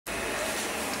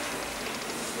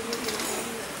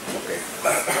So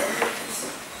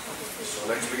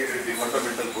let's begin with the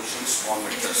fundamental questions on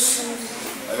vectors.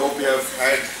 I hope you have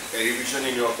had a revision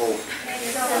in your home.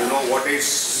 You know what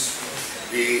is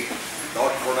the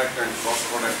dot product and cross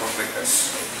product of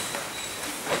vectors.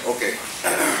 Okay.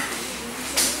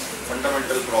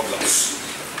 Fundamental problems.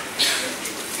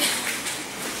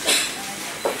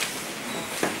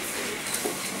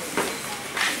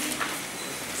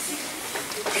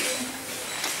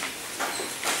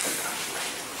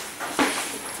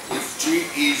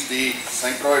 Is the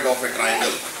centroid of a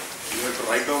triangle. You have to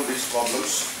write down these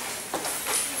problems.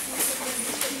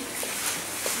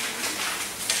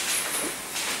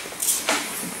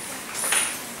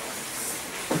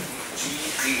 G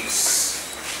is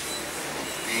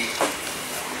the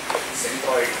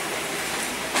centroid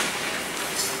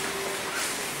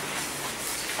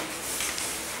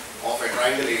of a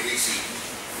triangle ABC.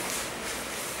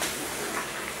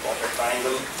 Of a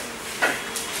triangle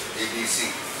ABC.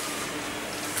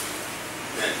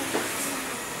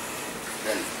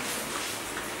 Then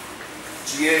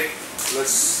GA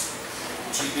plus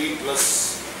GB plus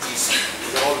GC,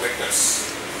 these are all vectors.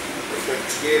 Vector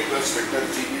GA plus vector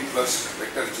GB plus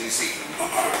vector GC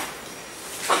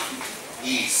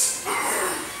is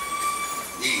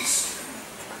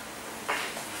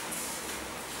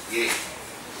A,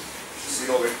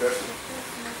 0 vector,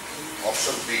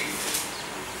 option B,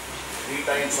 3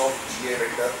 times of GA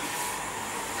vector,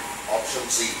 option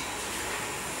C,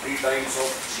 3 times of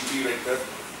GB vector,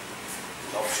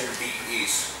 option D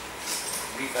is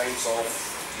 3 times of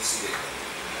GC vector.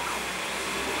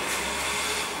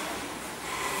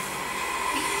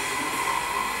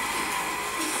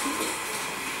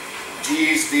 G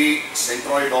is the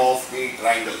centroid of the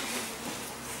triangle.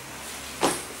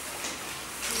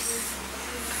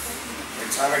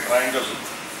 Let's have a triangle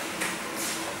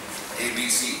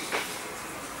ABC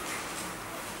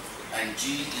and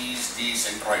G is the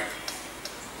centroid.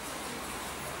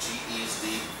 G is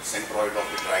the centroid of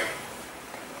the triangle.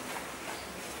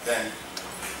 Then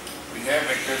we have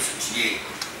vectors GA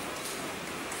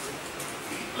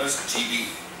plus GB.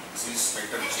 This is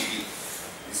vector GB.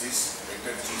 This is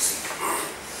vector GC.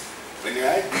 When you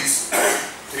add these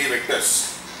 3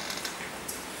 vectors,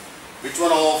 which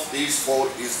one of these 4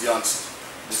 is the answer?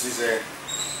 This is a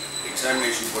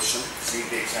examination question,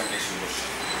 CET examination question.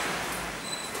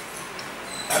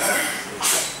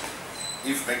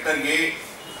 If vector A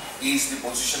is the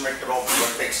position vector of the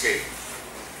vertex A,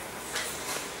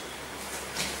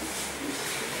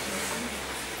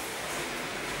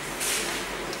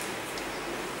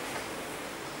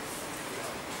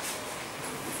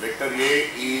 vector A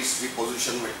is the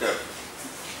position vector.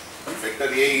 Vector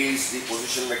A is the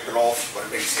position vector of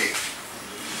vertex A.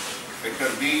 Vector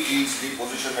B is the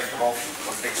position vector of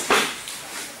vertex B.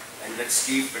 And let's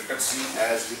keep vector C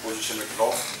as the position vector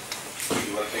of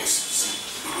the vertex C.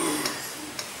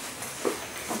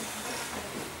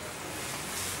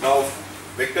 Now,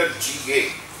 vector GA,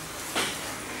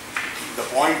 the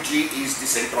point G is the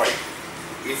centroid.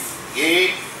 If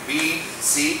A, B,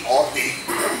 C are the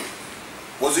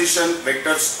position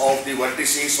vectors of the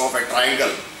vertices of a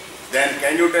triangle, then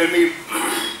can you tell me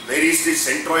where is the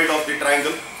centroid of the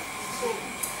triangle?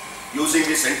 Using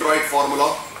the centroid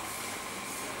formula.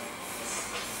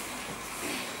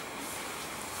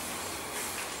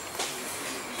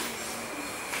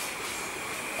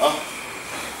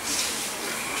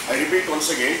 I repeat once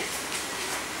again,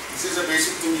 this is a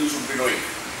basic thing you should be knowing.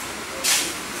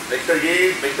 Vector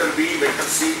A, vector B, vector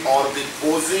C are the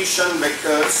position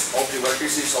vectors of the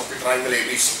vertices of the triangle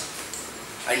ABC.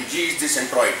 And G is the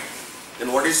centroid.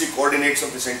 Then what is the coordinates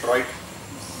of the centroid?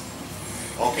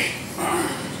 Okay.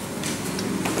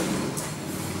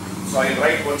 So I will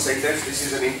write one sentence. This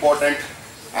is an important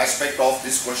aspect of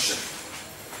this question.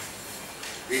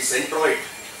 The centroid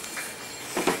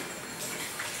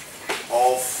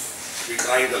of the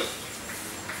triangle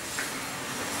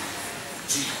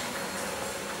G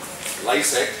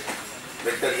lies at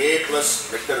vector A plus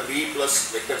vector B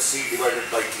plus vector C divided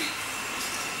by 3.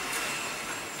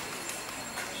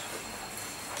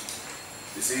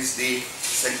 This is the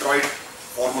centroid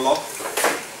formula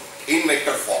in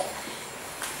vector form.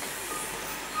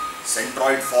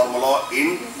 Centroid formula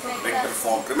in vector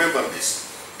form. Remember this.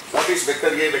 What is vector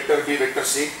A, vector B, vector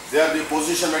C? They are the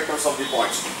position vectors of the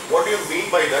points. What do you mean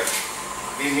by that?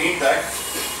 We mean that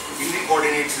in the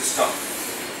coordinate system,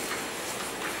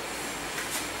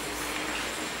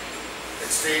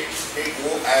 let's take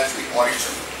O as the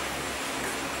origin.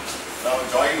 Now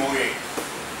join OA.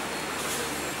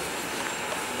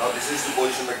 Now this is the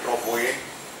position vector of OA.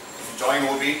 If you join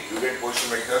OB, you get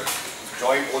position vector.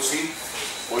 Join OC,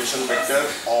 position vector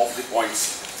of the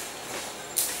points.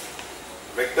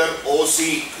 vector OC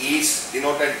is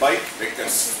denoted by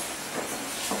vectors.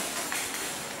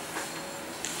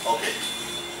 Okay.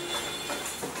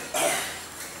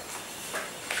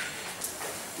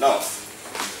 Now,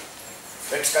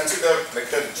 let's consider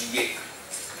vector GA.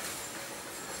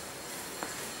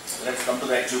 Let's come to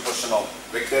the actual question of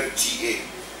vector GA.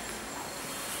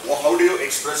 How do you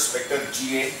express vector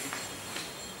GA?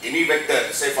 Any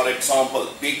vector, say for example,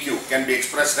 PQ can be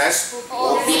expressed as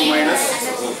OQ minus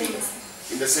OP.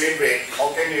 In the same way,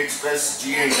 how can you express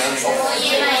GA in terms of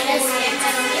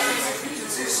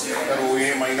this is vector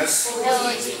OA minus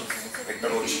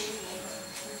vector OG.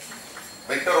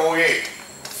 Vector OA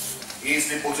is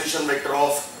the position vector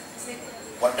of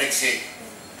vertex A,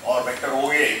 or vector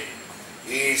OA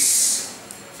is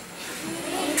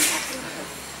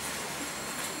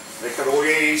vector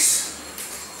OA is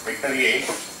vector A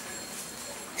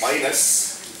minus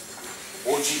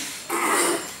OG.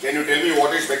 Can you tell me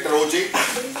what is vector OG?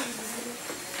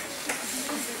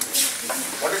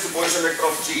 What is the position vector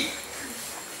of G?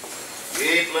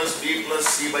 A plus B plus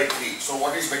C by 3. So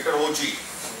what is vector OG?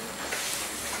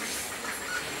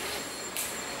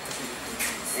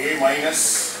 A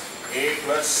minus A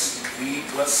plus B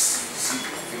plus C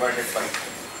divided by 3.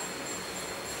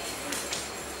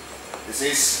 This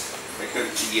is vector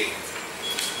GA.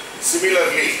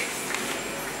 Similarly,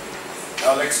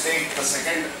 now let's take the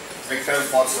second vector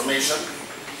for summation.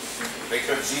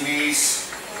 Vector GB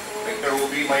is vector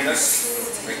OB minus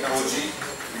vector OG,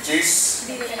 which is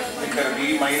vector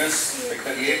B minus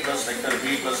vector A plus vector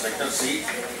B plus vector C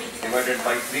divided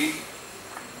by 3,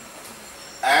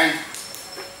 and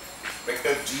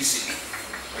vector GC.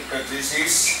 Vector GC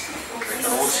is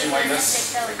vector OC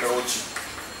minus vector OG,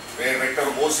 where vector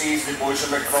OC is the position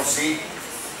vector of C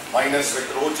minus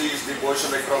vector OG is the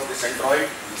position vector of the centroid,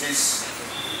 which is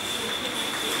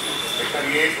vector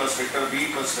A plus vector B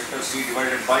plus vector C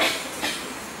divided by.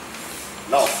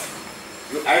 Now,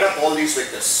 you add up all these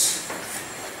vectors.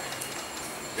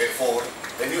 Therefore,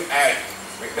 when you add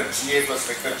vector GA plus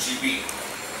vector GB,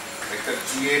 vector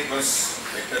GA plus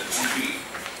vector GB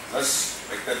plus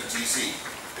vector GC,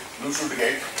 you should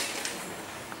get,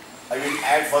 I will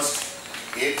add first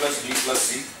A plus B plus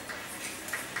C,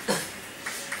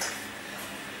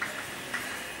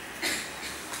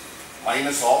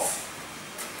 minus of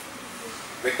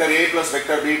vector A plus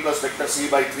vector B plus vector C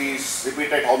by 3 is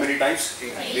repeated how many times?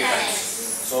 3 times.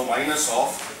 So minus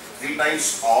of 3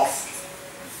 times of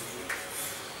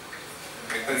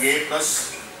vector A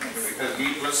plus vector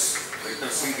B plus vector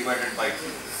C divided by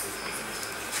 3.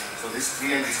 So this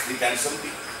 3 and this 3 cancel.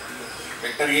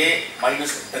 Vector A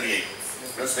minus vector A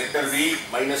plus vector B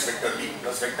minus vector B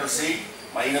plus vector C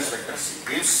minus vector C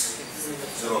gives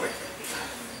 0 vector.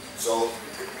 So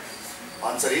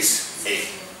answer is A.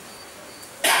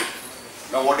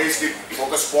 Now what is the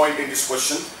focus point in this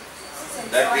question?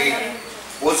 That the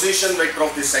position vector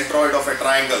of the centroid of a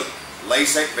triangle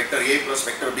lies at vector A plus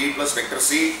vector B plus vector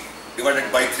C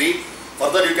divided by 3.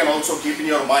 Further, you can also keep in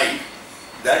your mind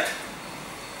that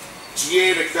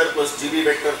GA vector plus GB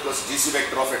vector plus GC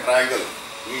vector of a triangle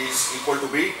is equal to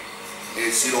be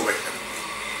a 0 vector.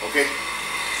 Okay.